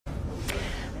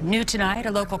New tonight,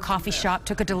 a local coffee shop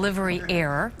took a delivery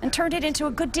error and turned it into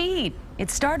a good deed.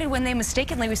 It started when they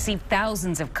mistakenly received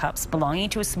thousands of cups belonging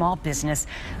to a small business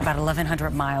about 1,100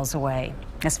 miles away.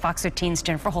 As Fox 13's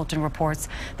Jennifer Holton reports,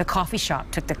 the coffee shop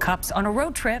took the cups on a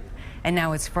road trip, and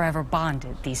now it's forever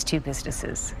bonded these two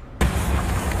businesses.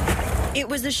 It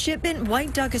was the shipment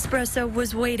White Duck Espresso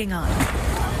was waiting on.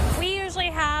 We usually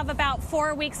have about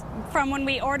 4 weeks from when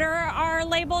we order our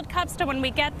labeled cups to when we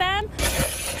get them.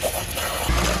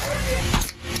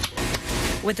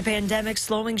 With the pandemic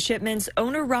slowing shipments,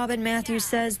 owner Robin Matthews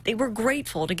says they were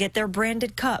grateful to get their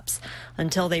branded cups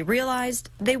until they realized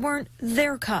they weren't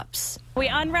their cups. We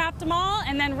unwrapped them all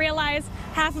and then realized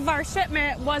half of our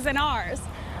shipment wasn't ours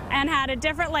and had a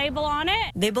different label on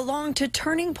it. They belong to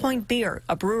Turning Point Beer,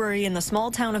 a brewery in the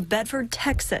small town of Bedford,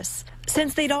 Texas.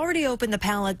 Since they'd already opened the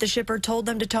pallet, the shipper told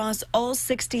them to toss all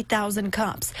 60,000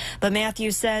 cups. But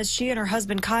Matthews says she and her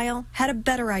husband Kyle had a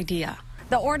better idea.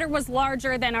 The order was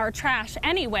larger than our trash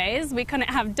anyways. We couldn't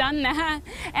have done that.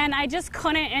 And I just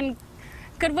couldn't in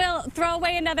goodwill throw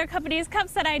away another cup of these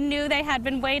cups that I knew they had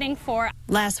been waiting for.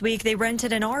 Last week, they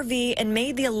rented an RV and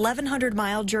made the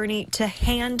 1,100-mile journey to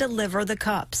hand deliver the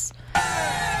cups.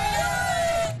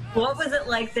 What was it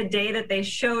like the day that they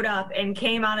showed up and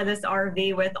came out of this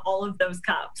RV with all of those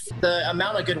cups? The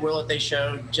amount of goodwill that they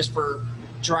showed just for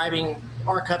driving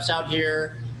our cups out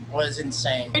here was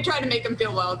insane. We tried to make them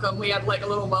feel welcome. We had like a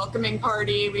little welcoming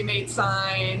party. We made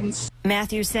signs.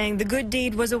 Matthews saying the good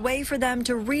deed was a way for them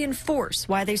to reinforce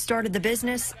why they started the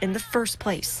business in the first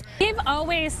place. We've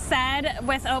always said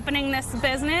with opening this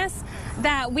business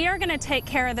that we are going to take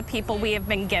care of the people we have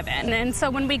been given. And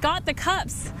so when we got the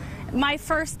cups, my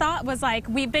first thought was like,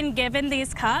 we've been given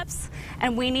these cups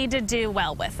and we need to do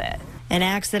well with it. An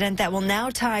accident that will now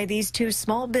tie these two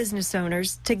small business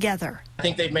owners together. I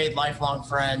think they've made lifelong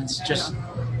friends, just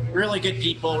really good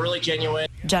people, really genuine.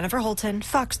 Jennifer Holton,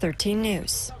 Fox 13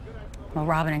 News. Well,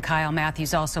 Robin and Kyle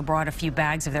Matthews also brought a few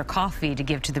bags of their coffee to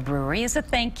give to the brewery as a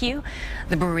thank you.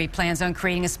 The brewery plans on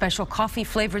creating a special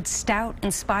coffee-flavored stout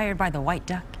inspired by the White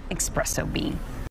Duck Espresso bean.